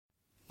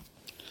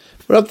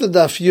We're up to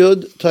Daf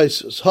Yud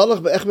Tosfos.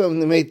 Halach be'echbem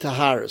nemei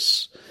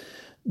taharis.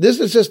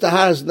 This is just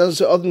taharis. It doesn't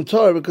say Adam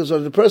Torah because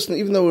the person,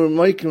 even though we're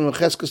making a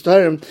cheskes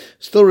taharim,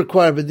 still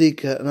require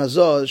bedika and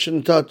azah.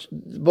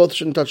 Both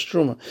shouldn't touch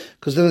truma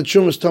because then the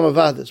truma is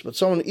tamavadis. But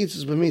someone eats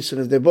his bemis, and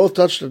if they both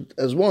touched it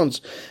as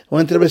once,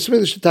 went to the Beis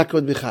Mikdash, the taka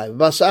would be chayv.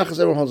 Basachas,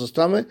 everyone holds his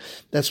tummy.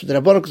 That's the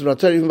rabbanon because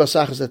Torah, even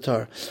basachas is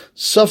Torah.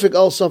 Suffik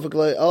al,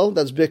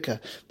 that's bika.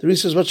 The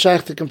reason is what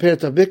shaykh to compare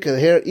to bika.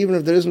 Here, even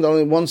if there isn't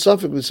only one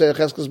suffik, we say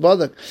cheskes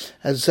badak,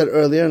 as I said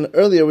earlier. And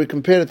earlier we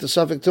compared it to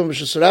suffik tum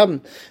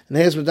b'shasarabim, and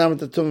here's madam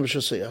the tum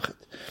b'shasayachet.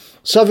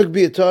 Suffik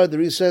biatar, the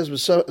Reese says,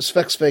 was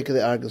sfek fake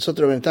they argue.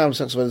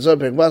 Rashi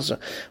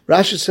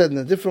said in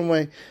a different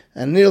way,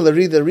 and Neil the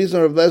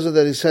reason of Lezer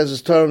that he says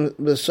is Torah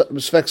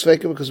sfek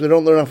fake because we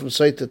don't learn from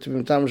Saita to be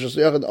matam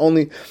b'shasayachet,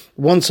 only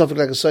one suffik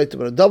like a Saita,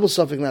 but a double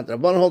suffik not. The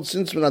Rabban holds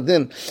since we're not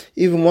in,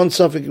 even one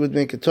suffik would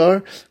make a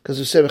Torah, because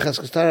we say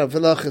b'cheskes Torah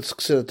v'lach it's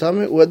ksir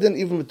tami, uadin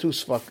even with two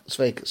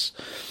sfekes.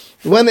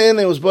 When in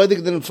it was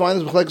boidik didn't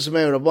find this b'chlekas of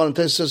Meir Rabban, and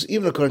Tosfos says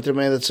even according to the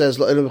man that says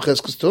la'ilum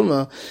b'cheskes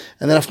tuma,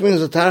 and then after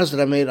the taras that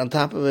I made on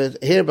top of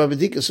it here by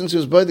bedika, since he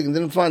was boidik and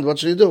didn't find, what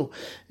should he do?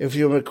 If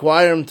you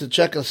require him to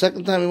check a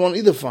second time, he won't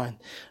either find.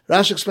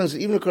 Rashi explains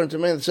that even according to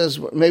the man that says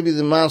maybe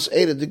the mouse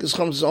ate it, dikas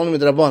chums is only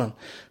with Rabbanan.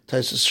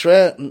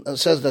 Tosfos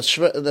says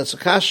that's a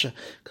kasha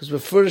because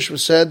before it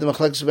was said the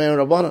b'chlekas of Meir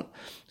Rabbanan,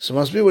 so it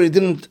must be where he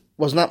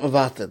was not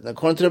mavated.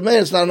 According to the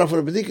Meir, it's not enough for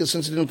a bedika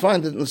since he didn't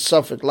find it in the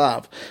suffix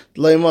lav.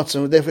 And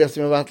therefore you have to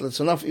be mavated. It's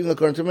enough, even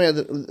according to the Meir,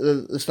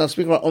 it's not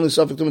speaking about only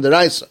suffix to the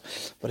raisa.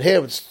 But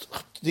here, it's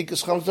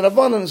bedikas comes to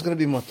Rabbanan, it's going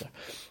to be mutter.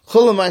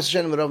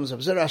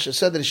 Rashi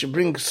said that he should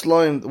bring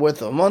sloim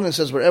worth of money. He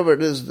says wherever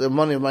it is, the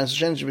money of Ma'aser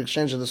Shen should be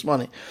exchanged for this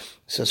money.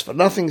 He says for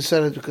nothing he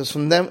said it because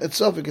from them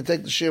itself you can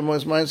take the sheer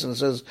moist mice, and it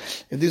says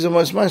if these are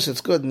moist mice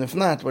it's good, and if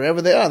not,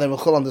 wherever they are, they will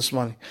chol on this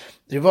money.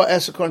 The Riva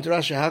asked according to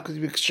Rashi, how could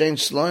you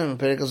exchange sloim? And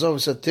Perek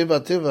Azov said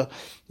tiva,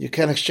 you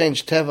can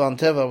exchange teva on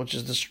teva, which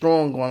is the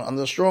strong one. On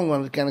the strong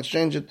one you can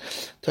exchange it.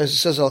 Tosfos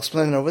says I'll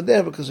explain it over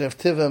there because we have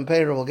tiva and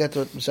peira. We'll get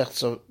to it.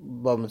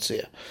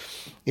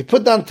 He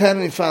put down 10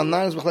 and he found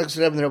 9.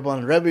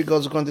 Rebbe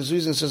goes according to his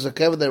reason, says the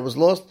kever that was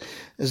lost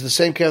is the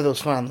same kever that was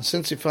found.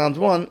 Since he found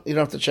 1, you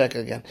don't have to check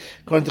again.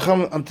 According to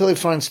Chum, until he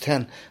finds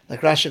 10.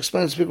 Like Rashi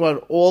explains, speaking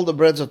about all the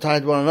breads are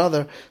tied to one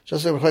another,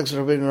 just like Machlekes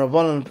Rabbi and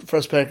Rabbanan,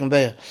 first parak and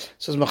Be'ah. It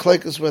says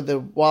Machlekes where the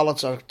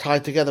wallets are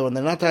tied together. When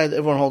they're not tied,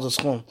 everyone holds a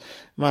schum.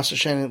 Ma'aser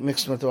Shen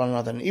mixed with one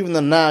another. And even though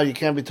now you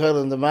can't be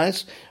toilet in the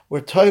mice,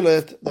 we're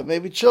toilet that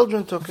maybe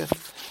children took it.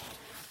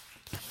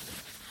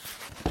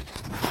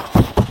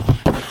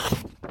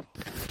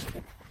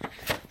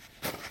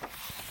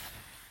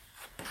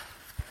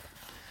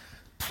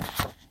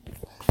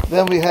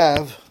 Then we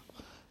have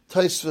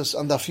Tosfos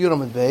on Daf Yud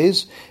Amud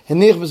Beis.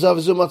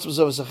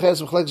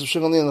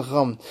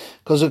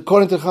 Because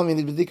according to Chum, you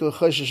need bedika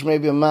v'choshesh,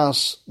 maybe a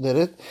mouse did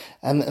it,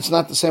 and it's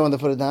not the same one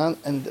that put it down.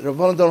 And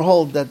Rabbanan don't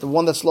hold that the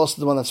one that's lost is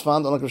the one that's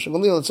found. Unlike Rosh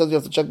Hashanah, it says you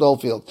have to check the whole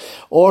field.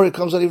 Or it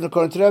comes out even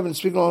according to Rebbe, and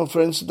speaking of, for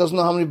instance, doesn't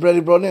know how many bread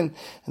he brought in,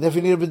 and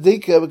therefore you need a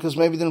bedika because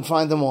maybe he didn't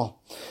find them all.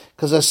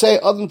 Because I say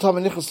Adam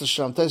Tama Nichas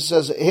L'Sham. Tosfos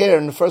says here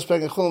in the first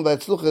parak of Chulin by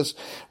Tzluchis,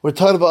 we're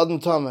taught about Adam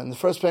Tama. In the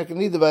first parak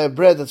neither by a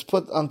bread that's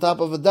put on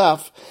top of a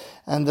daf,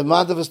 and the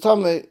madav is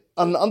Tama,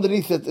 and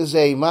underneath it is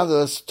a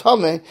madav that's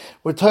Tama.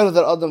 We're taught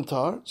that Adam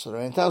Tar. So the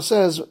Reintam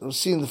says we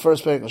see in the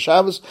first parak of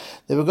Shabbos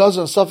there goes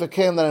on Suffolk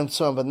Kaim that are in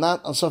Tzom, but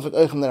not on Suffolk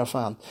Eichem that are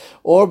found.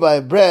 Or by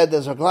a bread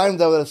there's a gleim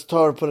that it's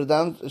Tar, put it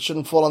down, it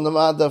shouldn't fall on the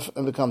madav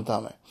and become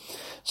Tama.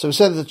 So we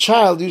said that the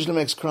child usually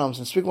makes crumbs,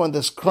 and speaking when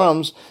there's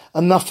crumbs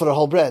enough for the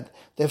whole bread.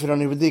 Therefore, you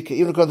don't need bedika.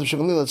 Even according to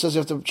Shekalila, it says you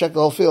have to check the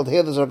whole field.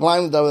 Here, there's a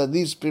line that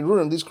these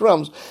pirurim, these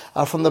crumbs,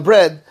 are from the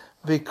bread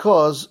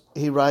because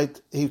he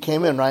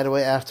came in right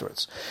away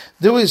afterwards.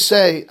 Do we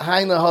say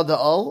Haina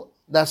Hada'al?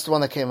 That's the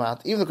one that came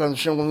out. Even according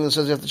to Shekalila, it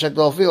says you have to check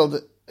the whole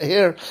field.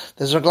 Here,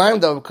 there's a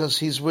gleim though because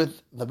he's with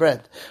the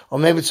bread, or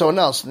maybe it's someone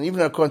else. And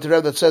even according to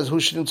Rebbe that says who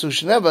shouldn't, who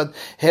should never,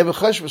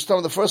 Hebechosh was some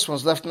of the first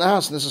ones left in the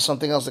house, and this is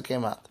something else that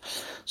came out.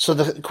 So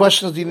the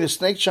question is, do you need a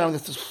snake charm? You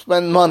have to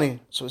spend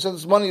money. So we said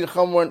this money the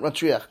chum weren't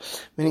matriach,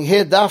 meaning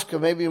here dafka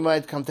maybe you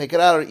might come take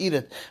it out or eat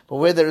it. But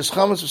where there is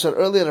chametz, we said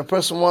earlier, a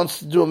person wants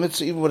to do a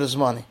mitzvah even with his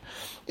money.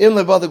 In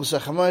Lebadik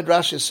B'Sachamay,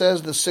 Rashi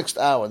says the 6th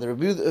hour. The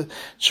Rebbe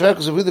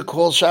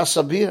calls Shas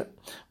Sabir.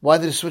 Why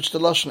did he switch the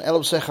lashon? El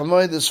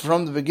B'Sachamay is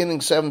from the beginning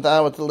 7th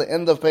hour till the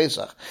end of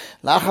Pesach.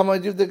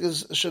 Lachamay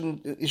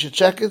Yivdik you should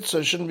check it, so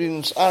it shouldn't be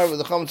in Tzar with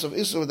the chametz of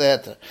Isra with the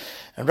heter.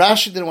 And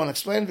Rashi didn't want to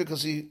explain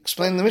because he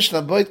explained the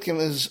Mishnah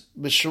Boitkim is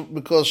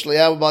because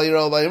Shliyav Bal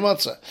Yirol Bal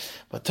Yirmatzah.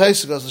 But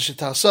Tosfos goes to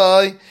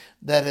Shitasai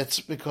that it's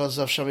because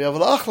of Shav Yav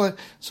L'Achle.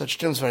 Such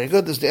terms very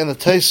good. This is the end of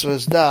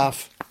Tosfos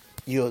Daf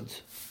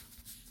Yud.